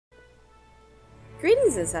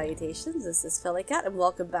Greetings and salutations, this is Cat, and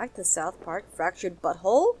welcome back to South Park Fractured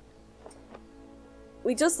Butthole.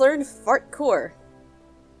 We just learned Fart Core,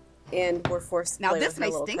 and we're forced to now play this with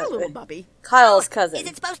may sting a little, Bubby. Kyle's cousin. Is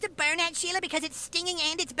it supposed to burn, Aunt Sheila, because it's stinging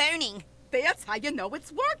and it's burning? That's how you know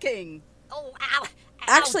it's working. Oh, ow.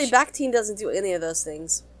 Actually, Ouch. Back-Teen doesn't do any of those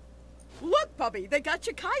things. Look, Bubby, they got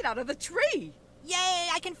your kite out of the tree. Yay,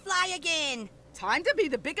 I can fly again. Time to be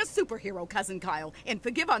the biggest superhero, Cousin Kyle, and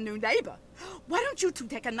forgive our new neighbor. Why don't you two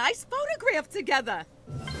take a nice photograph together?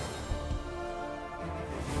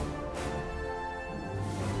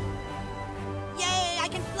 Yay, I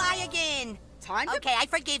can fly again. Time to... Okay, I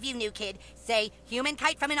forgive you, new kid. Say, human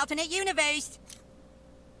kite from an alternate universe.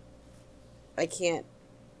 I can't.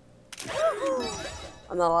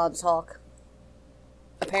 I'm not allowed to talk.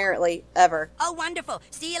 Apparently, ever. Oh, wonderful.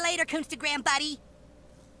 See you later, Coonstagram buddy.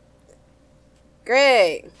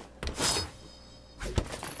 Great!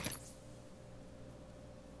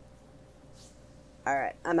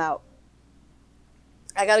 Alright, I'm out.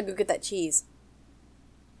 I gotta go get that cheese.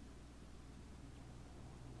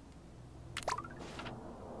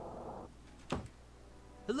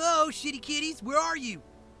 Hello, shitty kitties, where are you?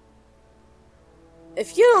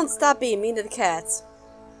 If you don't stop being mean to the cats.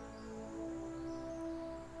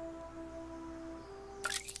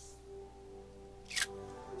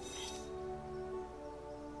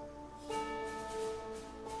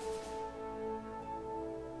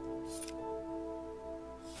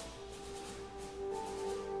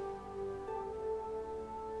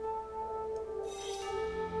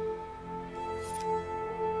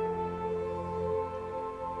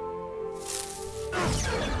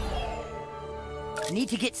 Need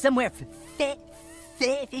to get somewhere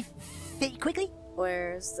quickly?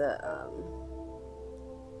 Where's the,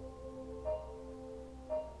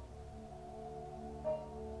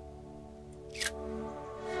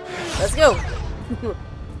 Let's go!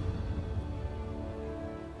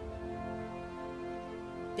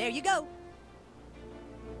 There you go.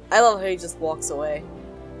 I love how he just walks away.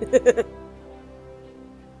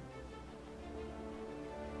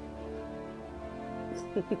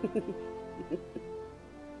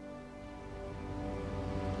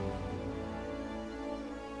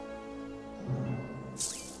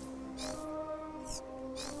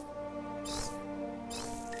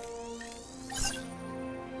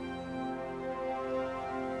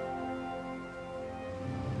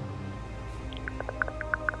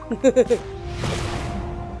 Clear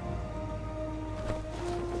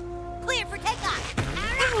for takeoff.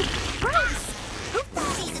 Ow, Bryce!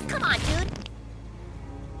 Jesus, come on, dude.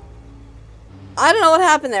 I don't know what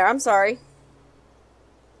happened there, I'm sorry.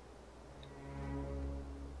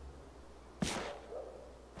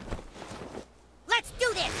 Let's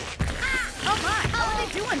do this. Ah, Oh my, how are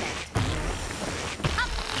they doing that?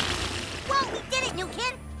 whoa, we did it, new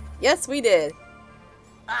kid. Yes, we did.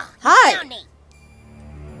 Ugh, Hi. you found me.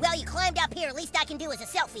 Well, you climbed up here. Least I can do is a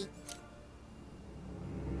selfie.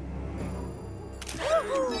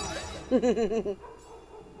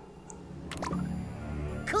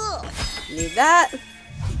 Cool. Need that.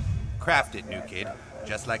 Craft it, new kid,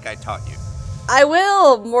 just like I taught you. I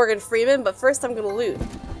will, Morgan Freeman, but first I'm gonna loot.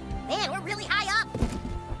 Man, we're really high up.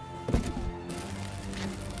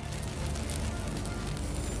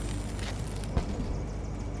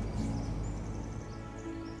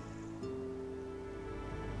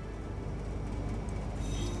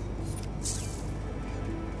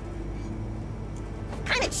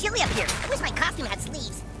 Kinda chilly up here. I wish my costume had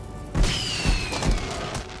sleeves.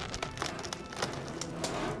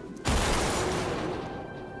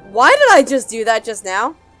 Why did I just do that just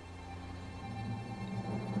now?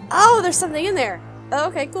 Oh, there's something in there. Oh,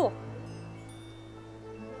 okay, cool.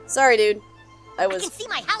 Sorry, dude. I I can was see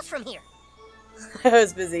my house from here. I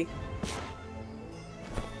was busy.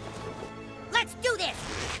 Let's do this.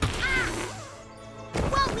 Ah!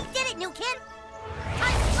 Whoa, we did it, new kid.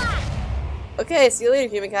 Time to fly. Okay, see you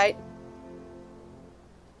later, human kite.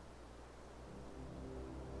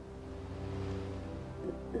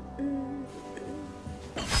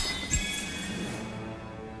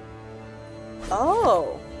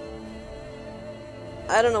 Oh.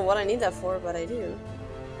 I don't know what I need that for, but I do.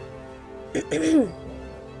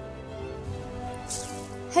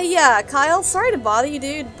 Hey, yeah, Kyle, sorry to bother you,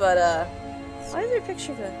 dude, but, why is there a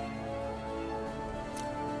picture of it?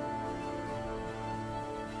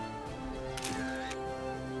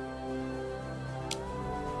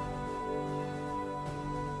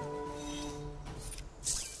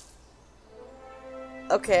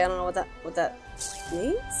 Okay, I don't know what that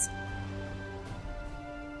means.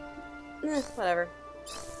 Whatever.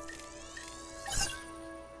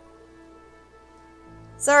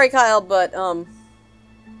 Sorry, Kyle, but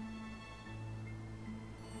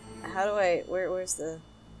how do I... Where's the...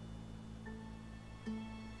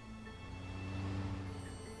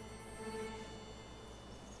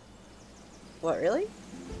 What, really?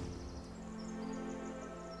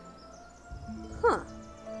 Huh.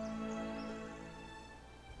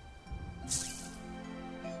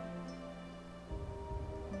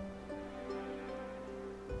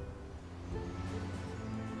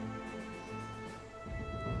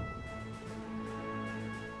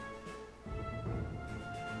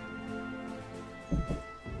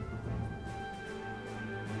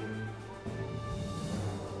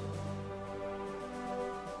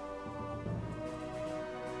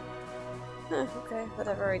 Okay,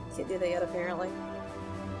 whatever, I can't do that yet apparently.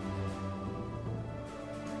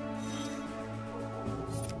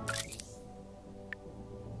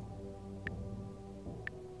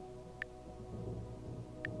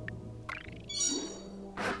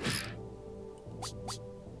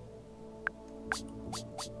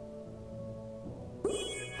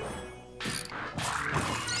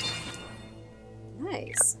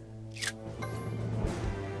 Nice.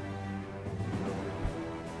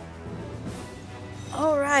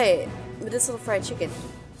 Alright, medicinal fried chicken.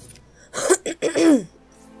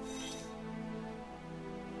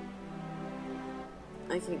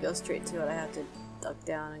 I can go straight to it, I have to duck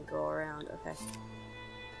down and go around, okay.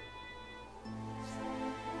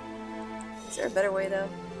 Is there a better way though?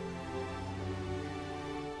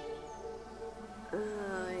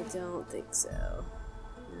 I don't think so.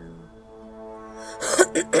 No.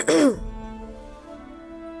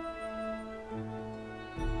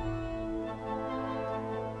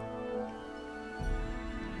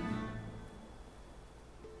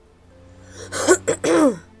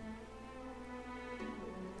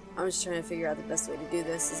 I'm just trying to figure out the best way to do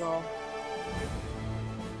this is all.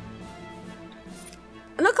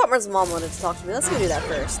 I know Copmer's mom wanted to talk to me. Let's go do that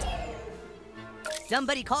first.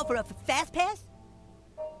 Somebody call for a fast pass?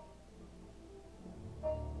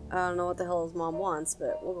 I don't know what the hell his mom wants,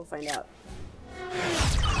 but we'll go find out.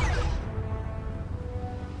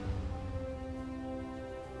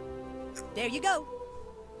 There you go.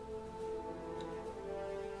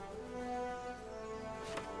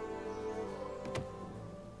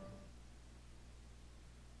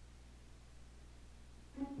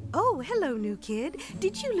 Oh, hello, new kid.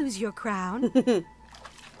 Did you lose your crown?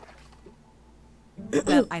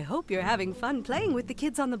 Well, I hope you're having fun playing with the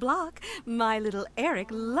kids on the block. My little Eric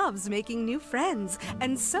loves making new friends,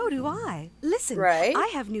 and so do I. Listen, right? I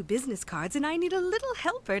have new business cards, and I need a little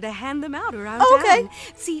helper to hand them out around okay. town.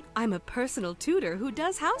 See, I'm a personal tutor who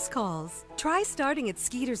does house calls. Try starting at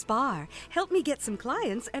Skeeter's Bar. Help me get some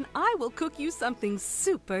clients, and I will cook you something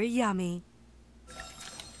super yummy.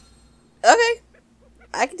 Okay.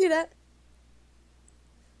 I can do that.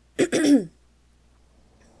 I'm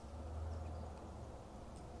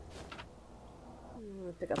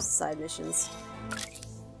gonna pick up some side missions.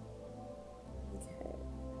 Okay.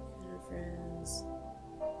 Friends.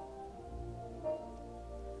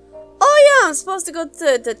 Oh yeah, I'm supposed to go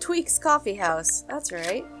to Tweak's coffee house. That's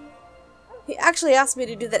right. He actually asked me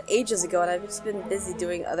to do that ages ago, and I've just been busy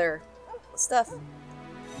doing other stuff.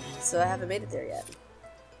 So I haven't made it there yet.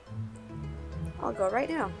 I'll go right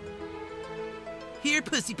now. Here,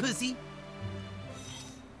 pussy pussy.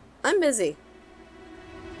 I'm busy.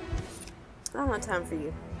 I don't have time for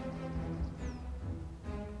you.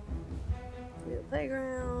 Do the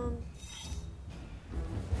playground.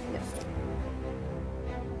 Yep.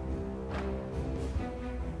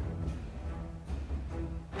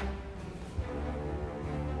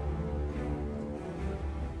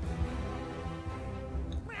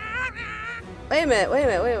 Wait a minute, wait a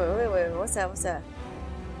minute, wait. What's that?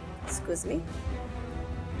 Excuse me?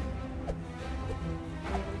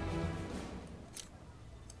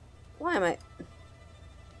 Why am I...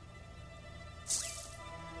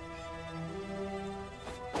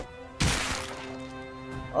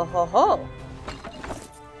 Oh ho ho!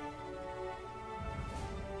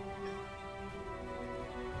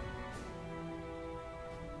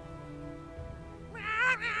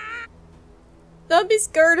 Don't be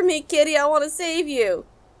scared of me, kitty. I want to save you.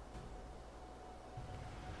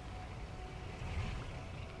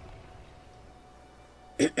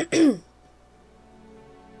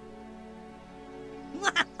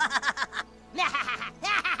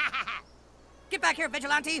 Get back here,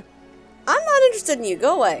 Vigilante! I'm not interested in you.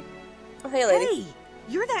 Go away. Oh, hey, lady. Hey,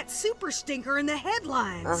 you're that super stinker in the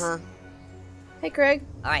headlines. Uh-huh. Hey, Craig.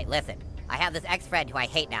 Alright, listen. I have this ex-friend who I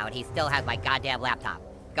hate now, and he still has my goddamn laptop.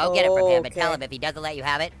 Go get it from him and tell him if he doesn't let you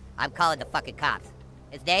have it, I'm calling the fucking cops.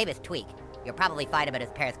 His name is Tweak. You'll probably find him at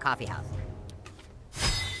his parents' coffee house.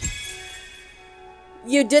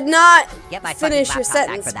 You did not Get my finish fucking your laptop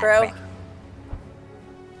back sentence, for that bro. prick.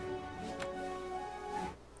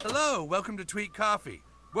 Hello, welcome to Tweet Coffee.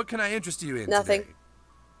 What can I interest you in Nothing. today?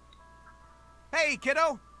 Hey,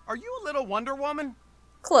 kiddo. Are you a little Wonder Woman?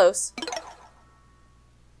 Close.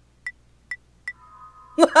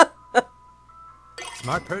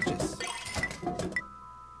 Smart purchase.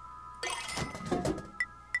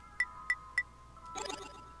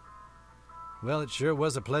 Well, it sure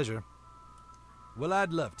was a pleasure. Well,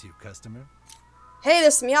 I'd love to, customer. Hey,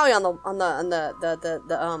 there's some Yowie on the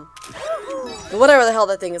whatever the hell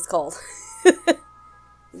that thing is called.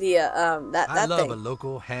 that I love thing. a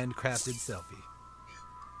local handcrafted selfie.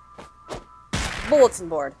 Bulletin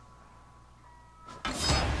board.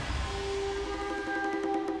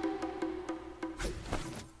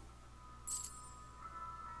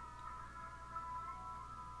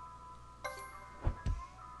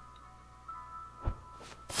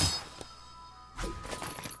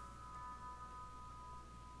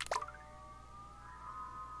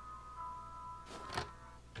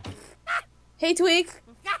 Hey, Tweak.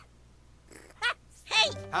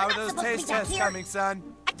 Hey! How we're are not those supposed to taste be down tests here. coming, son?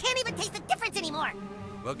 I can't even taste the difference anymore.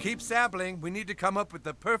 Well, keep sampling. We need to come up with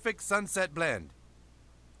the perfect sunset blend.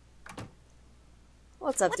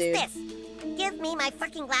 What's up, What's dude? this? Give me my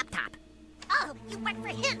fucking laptop. Oh, you work for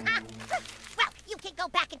him, huh? Well, you can go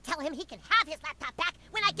back and tell him he can have his laptop back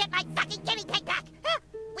when I get my fucking guinea pig back.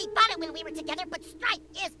 We bought it when we were together, but Stripe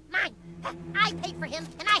is mine. I paid for him,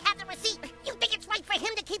 and I have the receipt. You think it's right for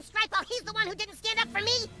him to keep Stripe while he's the one who didn't stand up for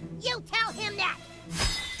me? You tell him that.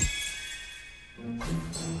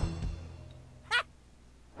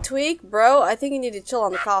 Tweak, bro, I think you need to chill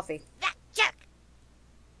on the coffee. That jerk.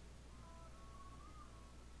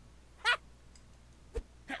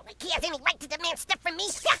 Like he has any right to demand stuff from me.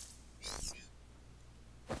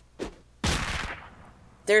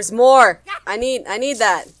 There's more. I need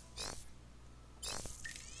that.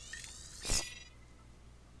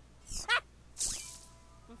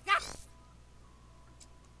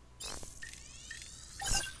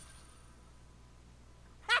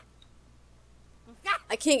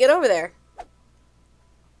 I can't get over there.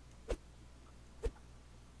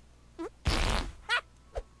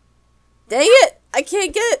 Dang it! I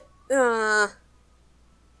can't get it.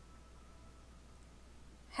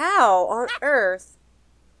 How on earth?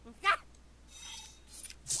 How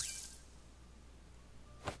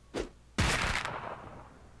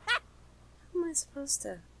am I supposed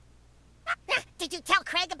to? Did you tell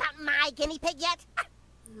Craig about my guinea pig yet?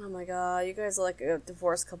 Oh my god, you guys are like a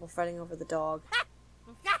divorced couple fighting over the dog.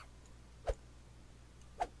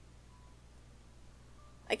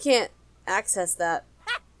 I can't access that.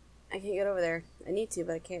 I can't get over there. I need to,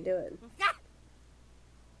 but I can't do it.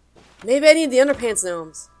 Maybe I need the underpants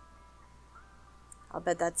gnomes. I'll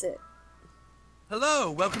bet that's it. Hello,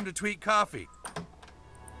 welcome to Tweet Coffee.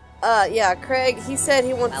 Yeah, Craig, he said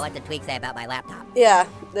he wants... Well, what did Tweak say about my laptop? Yeah,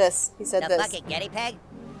 this. He said The this. fucking guinea pig?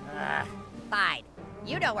 Ugh, fine.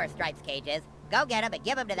 You know where Stripe's cage is. Go get him and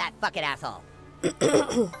give him to that fucking asshole.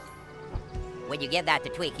 When you give that to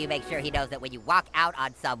Tweak, you make sure he knows that when you walk out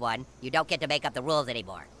on someone, you don't get to make up the rules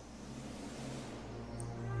anymore.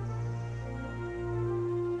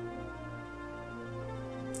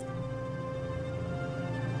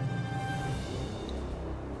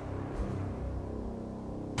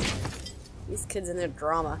 These kids in their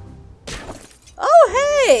drama.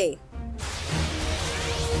 Oh, hey!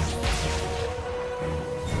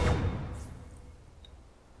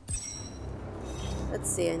 Let's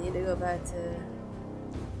see, I need to go back to...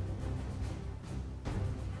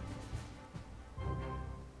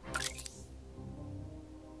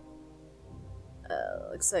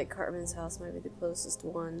 looks like Cartman's house might be the closest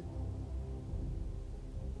one.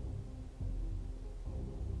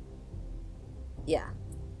 Yeah.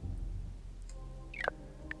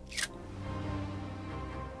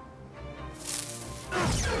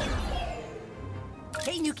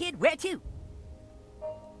 Hey, new kid, where to?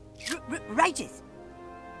 Righteous.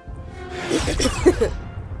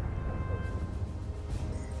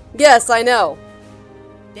 Yes, I know.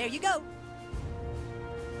 There you go.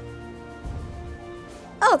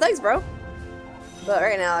 Oh, thanks, bro. But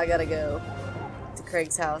right now I gotta go to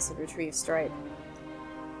Craig's house and retrieve Stripe.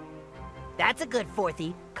 That's a good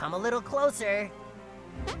fourthie. Come a little closer.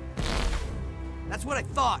 That's what I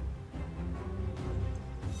thought.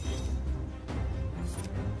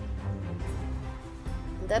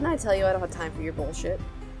 Didn't I tell you I don't have time for your bullshit?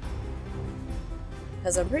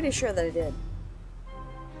 Because I'm pretty sure that I did.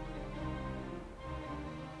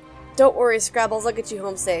 Don't worry, Scrabbles, I'll get you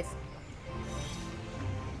home safe.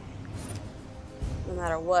 No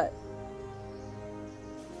matter what.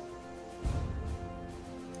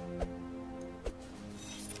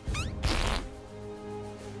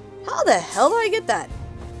 How the hell do I get that?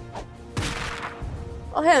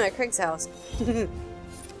 Oh, hey, I'm at Craig's house.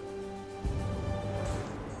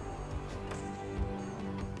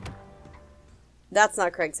 That's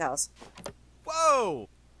not Craig's house. Whoa!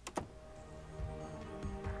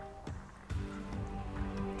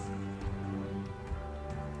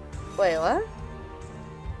 Wait, what?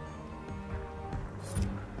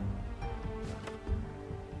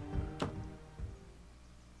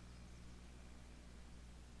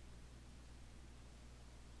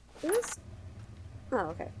 This? Oh,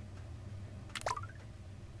 okay.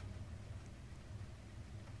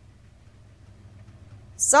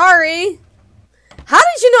 Sorry! How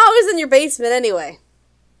did you know I was in your basement anyway?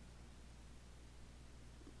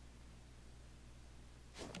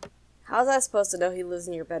 How's I supposed to know he lives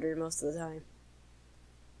in your bedroom most of the time?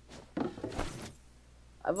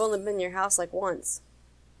 I've only been in your house like once.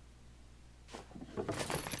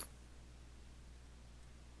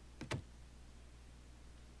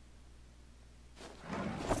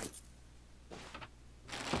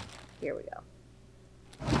 Here we go.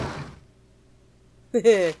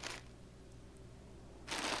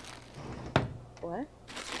 What?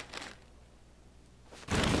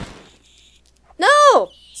 No!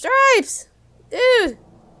 Stripes! Dude!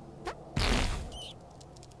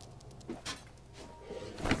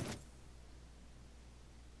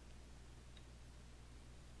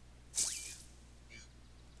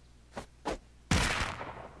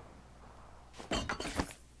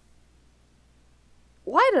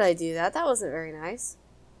 Why did I do that? That wasn't very nice.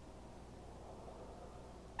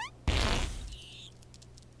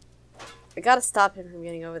 I gotta stop him from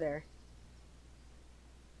getting over there.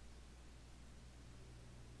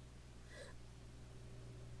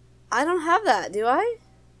 I don't have that, do I?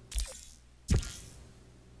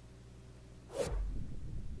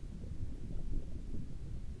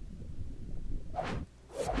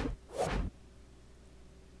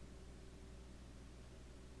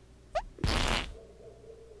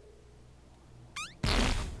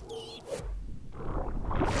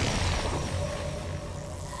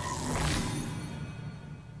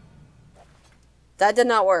 That did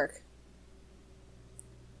not work.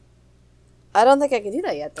 I don't think I can do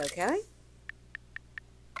that yet, though, can I?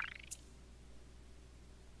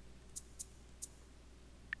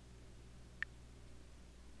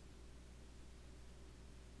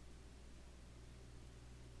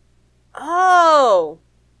 Oh!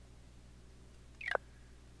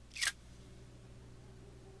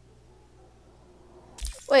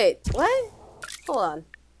 Wait, what? Hold on.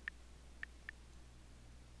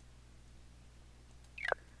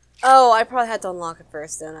 Oh, I probably had to unlock it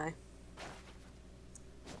first, didn't I?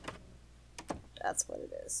 That's what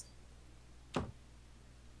it is.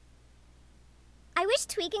 I wish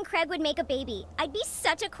Tweak and Craig would make a baby. I'd be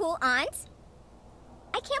such a cool aunt.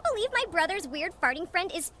 I can't believe my brother's weird farting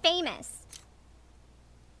friend is famous.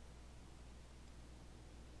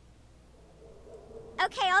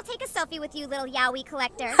 Okay, I'll take a selfie with you, little Yowie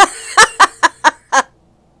collector.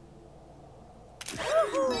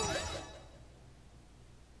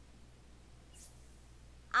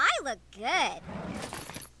 I look good.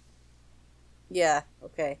 Yeah,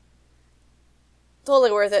 okay. Totally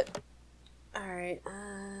worth it. Alright,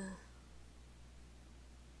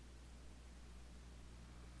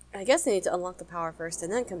 I guess I need to unlock the power first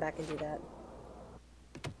and then come back and do that.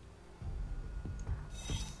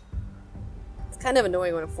 It's kind of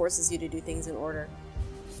annoying when it forces you to do things in order.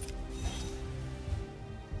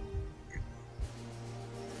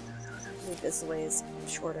 I think this way is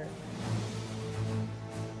shorter.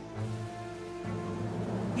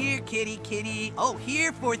 Here, kitty, kitty. Oh,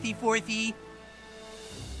 here, fourthy, fourthy.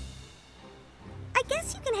 I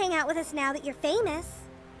guess you can hang out with us now that you're famous.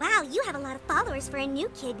 Wow, you have a lot of followers for a new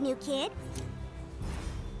kid, new kid.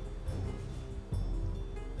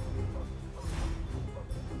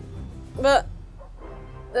 But...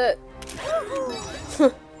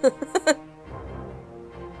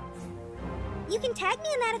 You can tag me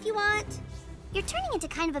in that if you want. You're turning into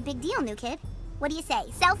kind of a big deal, new kid. What do you say,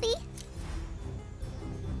 selfie?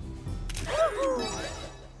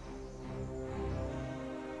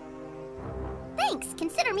 Thanks,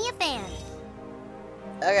 consider me a fan.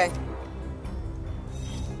 Okay.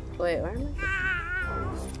 Wait, where am I?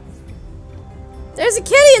 There's a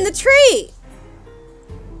kitty in the tree!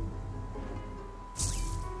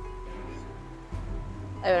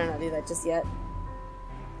 I better not do that just yet.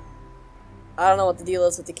 I don't know what the deal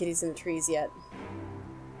is with the kitties in the trees yet.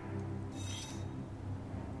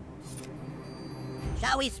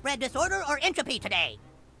 Shall we spread disorder or entropy today?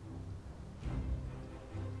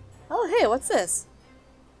 Oh, hey, what's this?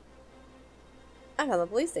 I found the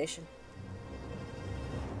police station.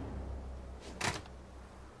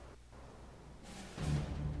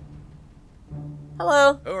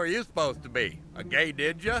 Hello. Who are you supposed to be? A gay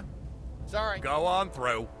ninja? Sorry. Go on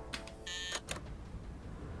through.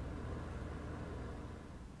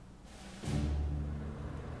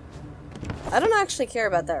 I don't actually care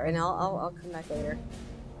about that right now. I'll come back later.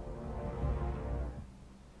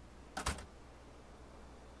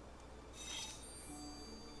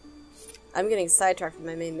 I'm getting sidetracked from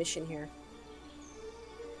my main mission here.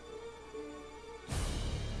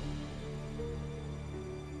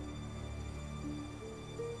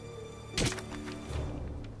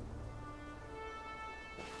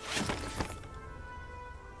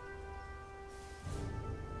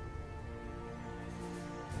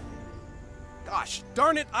 Gosh,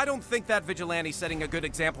 darn it, I don't think that vigilante's setting a good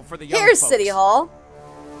example for the young Here's folks. City Hall.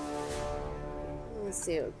 Let's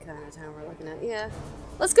see what kind of town we're looking at. Yeah.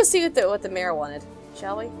 Let's go see what the mayor wanted,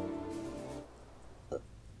 shall we?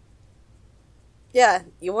 Yeah,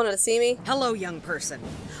 you wanted to see me? Hello, young person.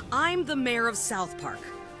 I'm the mayor of South Park.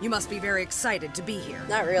 You must be very excited to be here.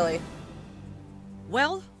 Not really.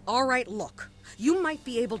 Well, alright, look. You might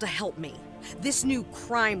be able to help me. This new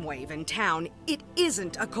crime wave in town, it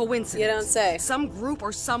isn't a coincidence. You don't say. Some group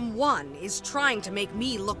or someone is trying to make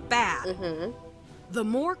me look bad. Mm-hmm. The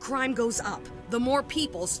more crime goes up, the more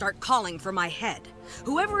people start calling for my head.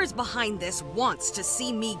 Whoever is behind this wants to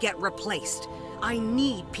see me get replaced. I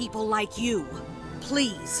need people like you.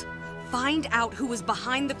 Please, find out who is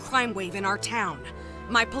behind the crime wave in our town.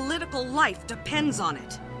 My political life depends on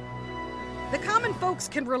it. The common folks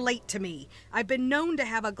can relate to me. I've been known to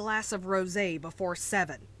have a glass of rosé before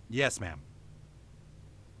 7. Yes, ma'am.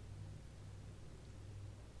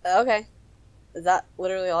 Okay. Is that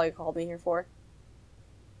literally all you called me here for?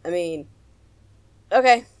 I mean...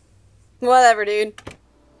 Okay. Whatever, dude.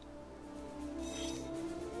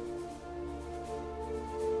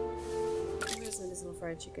 Where's the invisible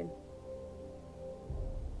fried chicken?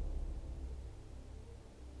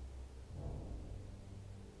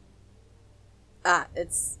 Ah,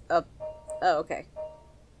 it's up. Oh, okay.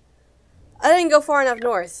 I didn't go far enough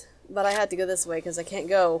north, but I had to go this way because I can't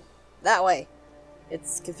go that way.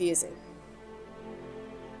 It's confusing.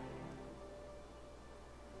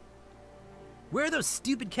 Where are those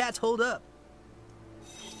stupid cats holed up?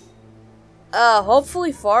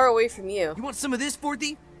 Hopefully far away from you. You want some of this,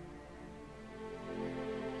 Forthy?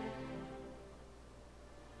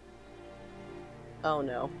 Oh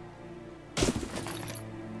no.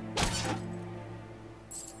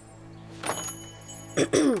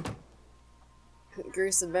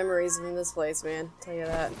 Gruesome memories from this place, man. I'll tell you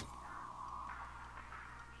that.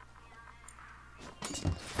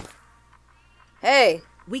 Hey!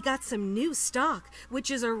 We got some new stock, which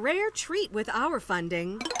is a rare treat with our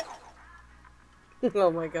funding.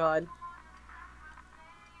 Oh my god.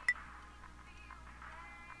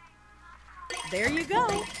 There you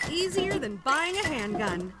go. Easier than buying a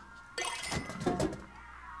handgun.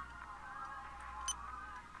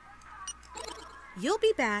 You'll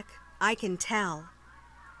be back. I can tell.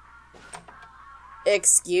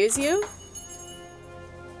 Excuse you?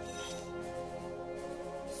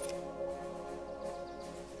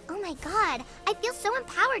 Oh my god, I feel so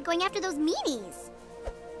empowered going after those meanies.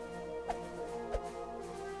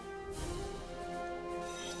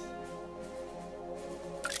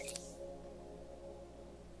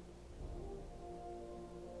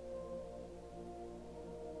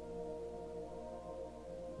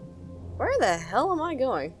 Where the hell am I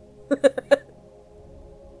going?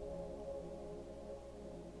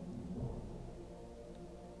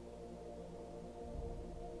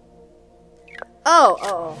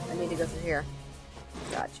 Oh, I need to go through here.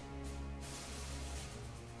 Gotcha.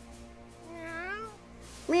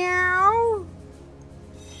 Meow.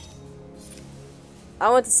 I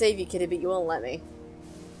want to save you, kitty, but you won't let me.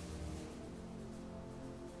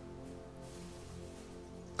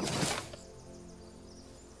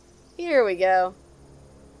 Here we go.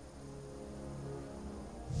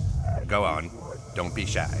 Go on. Don't be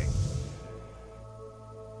shy.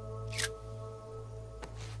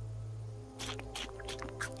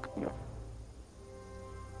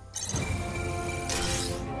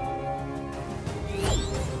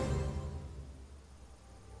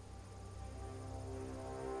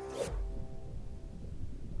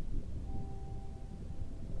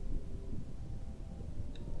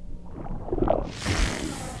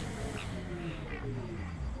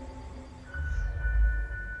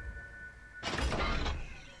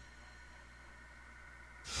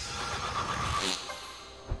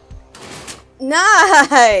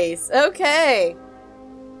 Nice! Okay.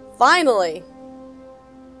 Finally.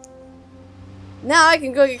 Now I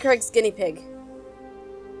can go get Craig's guinea pig.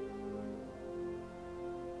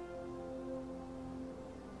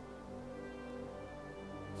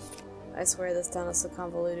 I swear this town is so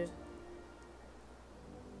convoluted.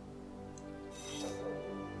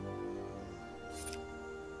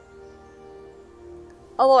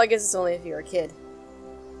 Although I guess it's only if you're a kid.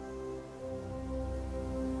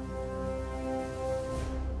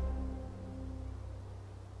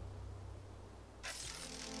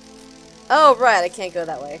 Oh, right, I can't go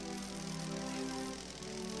that way.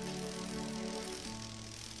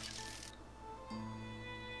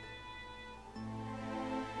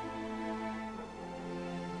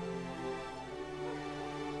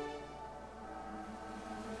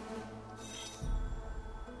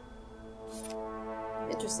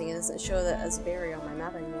 Interesting, it doesn't show that as berry on my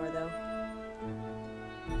map anymore, though.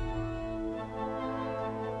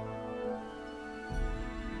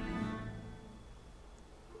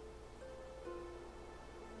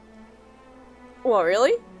 What,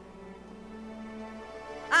 really?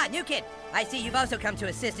 Ah, new kid! I see you've also come to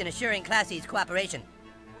assist in assuring Classy's cooperation.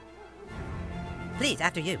 Please,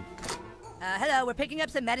 after you. Hello, we're picking up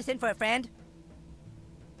some medicine for a friend.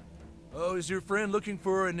 Oh, is your friend looking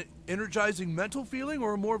for an energizing mental feeling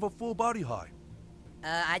or more of a full body high?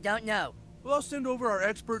 I don't know. Well, I'll send over our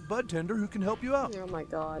expert bud tender who can help you out. Oh my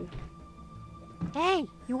god. Hey,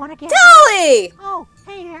 you wanna get... Towellie! Oh,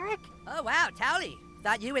 hey, Eric. Oh, wow, Towellie.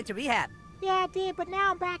 Thought you went to rehab. Yeah, I did, but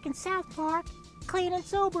now I'm back in South Park. Clean and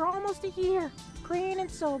sober, almost a year. Clean and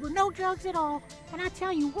sober, no drugs at all. And I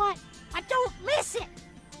tell you what, I don't miss it.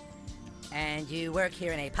 And you work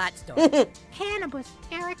here in a pot store. Cannabis,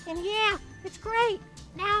 Eric, and yeah, it's great.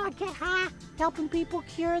 Now I get high, helping people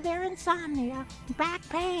cure their insomnia, back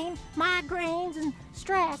pain, migraines, and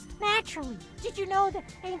stress naturally. Did you know that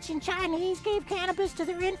ancient Chinese gave cannabis to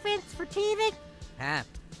their infants for teething? Huh.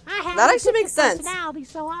 I have That a actually makes different sense. personality,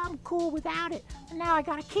 so I'm cool without it. And now I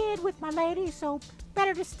got a kid with my lady, so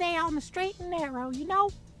better to stay on the straight and narrow, you know?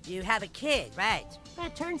 You have a kid, right?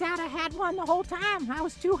 It turns out I had one the whole time. I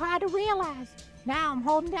was too high to realize. Now I'm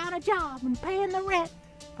holding down a job and paying the rent.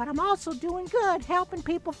 But I'm also doing good, helping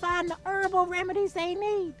people find the herbal remedies they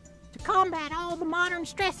need to combat all the modern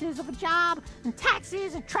stresses of a job and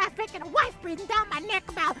taxes and traffic and a wife breathing down my neck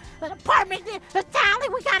about an apartment. The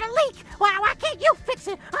Towellie, we got a leak. Why can't you fix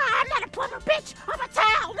it? I'm not a plumber, bitch. I'm a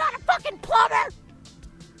towel, not a fucking plumber.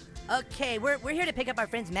 Okay, we're here to pick up our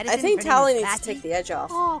friend's medicine. I think Her name Towellie is needs to Classy. take the edge off.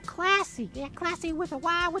 Oh, classy. Yeah, classy with a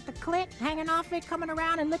Y with the clit hanging off it, coming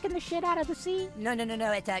around and licking the shit out of the sea. No.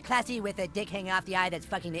 It's Classy with a dick hanging off the eye that's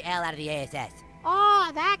fucking the L out of the ASS.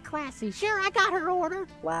 Oh, that classy. Sure, I got her order.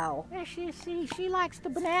 Wow. Yeah, she likes the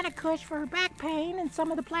banana kush for her back pain and some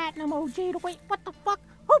of the platinum OG to wait. What the fuck?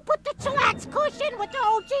 Who put the chillax kush in with the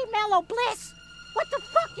OG mellow bliss? What the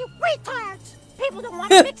fuck, you retards? People don't want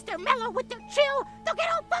to mix their mellow with their chill. They'll get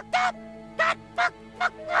all fucked up. God, fuck.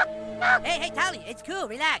 Hey, Towellie, it's cool.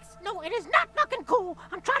 Relax. No, it is not fucking cool.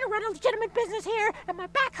 I'm trying to run a legitimate business here, and my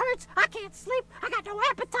back hurts. I can't sleep. I got no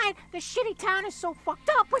appetite. This shitty town is so fucked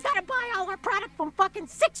up. We gotta buy all our product from fucking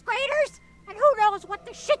 6th graders. And who knows what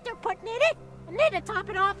the shit they're putting in it. And then to top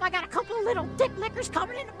it off, I got a couple of little dick lickers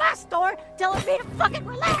coming into my store telling me to fucking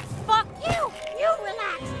relax. Fuck you. You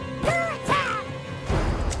relax. You're a town.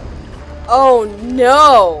 Oh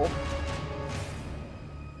no!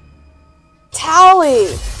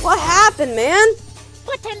 Towellie! What happened, man?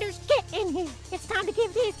 Bartenders, get in here. It's time to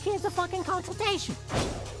give these kids a fucking consultation.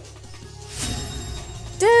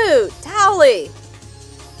 Dude, Towellie!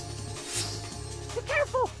 Be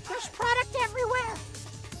careful. There's product everywhere.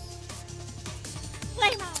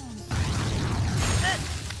 Flame on.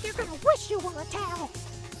 You're gonna wish you were a towel.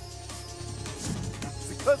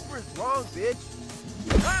 The customer's wrong, bitch.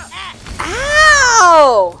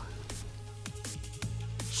 Ow!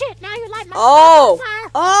 Shit, now you light my Oh!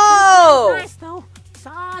 fire. Oh! Nice though.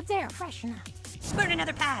 Sod's air freshener. Burn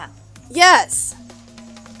another pile. Yes!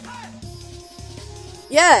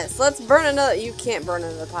 Yes, let's burn another. You can't burn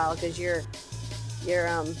another pile because you're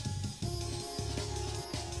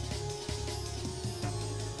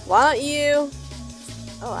why don't you?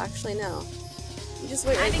 Oh, actually no. You just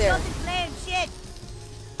wait right there. Flame, shit.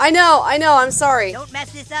 I know, I'm sorry. Don't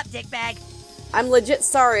mess this up, dickbag. I'm legit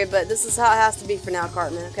sorry, but this is how it has to be for now,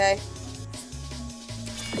 Cartman, okay?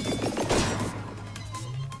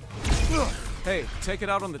 Hey, take it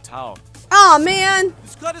out on the towel. Oh man!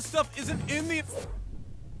 This kind of stuff isn't in the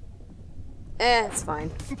It's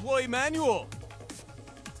fine. employee manual.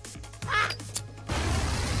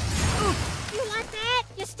 You like that,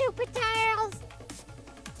 you stupid tails?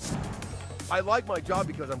 I like my job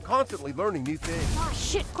because I'm constantly learning new things. Oh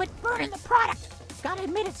shit, quit burning the product. Gotta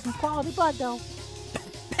admit it's some quality bud though.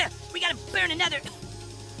 We gotta burn another.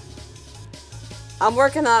 I'm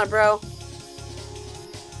working on it, bro.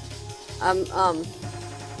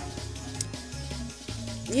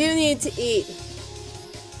 You need to eat.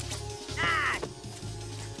 Ah!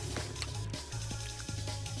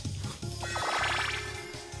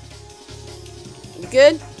 You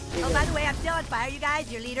good? Oh, by the way, I'm still on fire, you guys.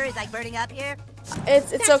 Your leader is like burning up here.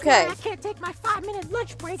 It's That's okay. why I can't take my 5-minute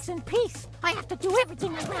lunch breaks in peace. I have to do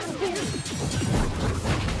everything around here.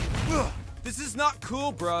 Ugh, this is not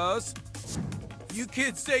cool, bros. You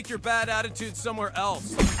kids take your bad attitude somewhere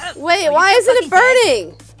else. Wait, why isn't it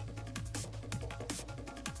burning?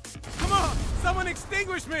 Come on, someone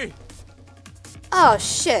extinguish me. Oh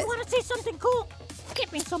shit. You want to see something cool?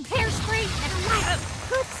 Get me some hairspray and a light.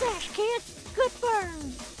 Good sesh, kids. Good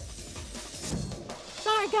burn.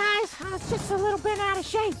 Sorry, guys. I was just a little bit out of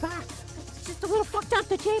shape. It's just a little fucked up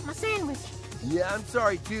to shape my sandwich. Yeah, I'm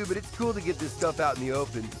sorry too, but it's cool to get this stuff out in the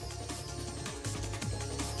open.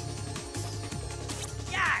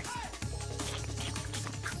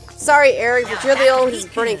 Sorry, Eric, but you're the only one who's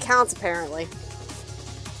burning counts, apparently.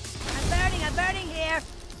 I'm burning here.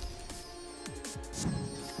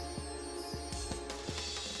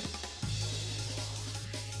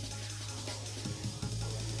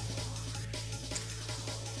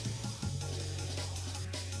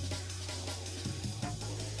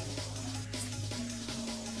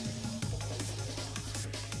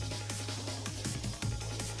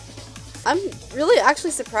 I'm really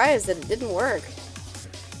actually surprised that it didn't work.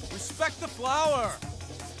 Respect the flower.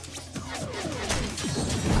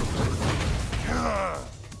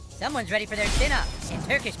 Someone's ready for their dinner. In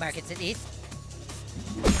Turkish markets, at least.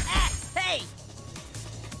 Ah, hey!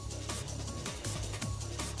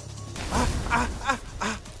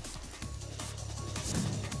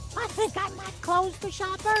 I think I might close the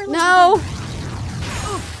shop early. No!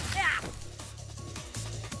 Oof, ah.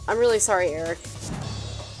 I'm really sorry, Eric.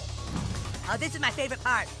 Oh, this is my favorite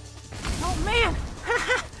part. Oh, man.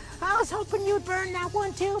 I was hoping you'd burn that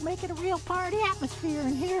one, too. Make it a real party atmosphere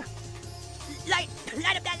in here. Light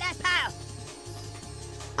up that last pile.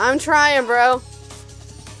 I'm trying, bro.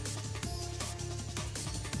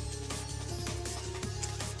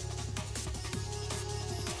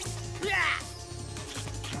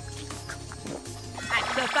 I'm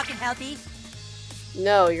so fucking healthy.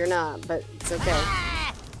 No, you're not, but it's okay.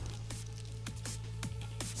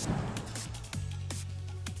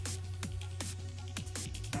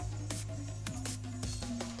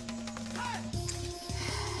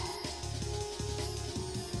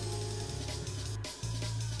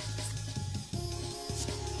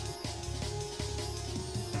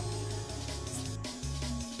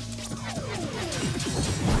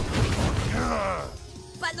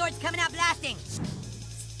 Lord's coming out blasting.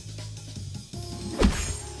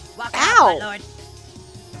 Walk Ow! out, Lord.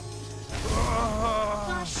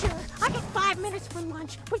 Oh, sure. I get 5 minutes for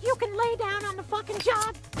lunch, but you can lay down on the fucking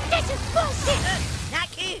job. This is bullshit. Not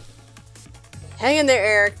cute. Hang in there,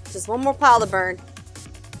 Eric. Just one more pile to burn.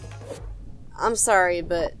 I'm sorry,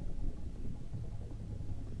 but...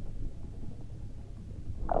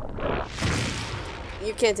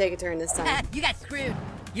 you can't take a turn this time. You got screwed.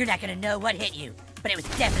 You're not gonna know what hit you, but it was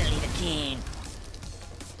definitely the king.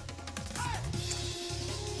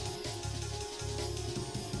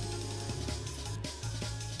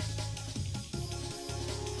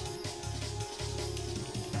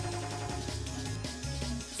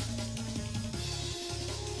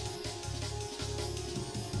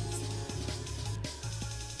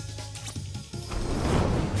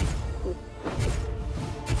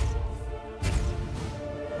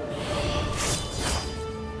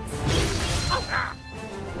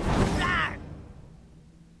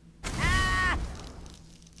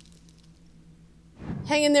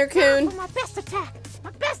 Hang in there, Coon. For my best attack.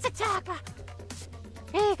 My best attack.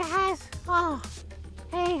 Hey, guys. Oh,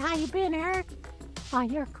 hey, how you been, Eric? Oh,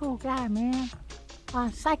 you're a cool guy, man. Oh,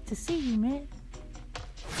 I'm psyched to see you, man.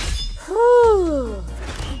 Whew.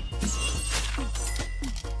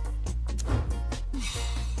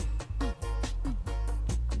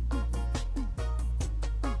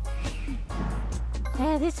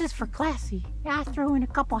 Yeah, this is for classy. I threw in a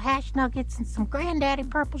couple hash nuggets and some granddaddy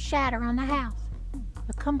purple shatter on the house.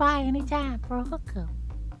 You'll come by anytime for a hookup.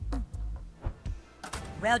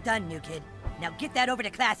 Well done, new kid. Now get that over to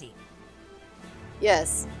Classy.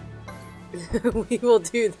 Yes. We will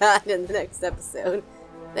do that in the next episode.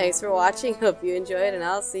 Thanks for watching. Hope you enjoyed, and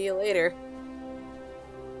I'll see you later.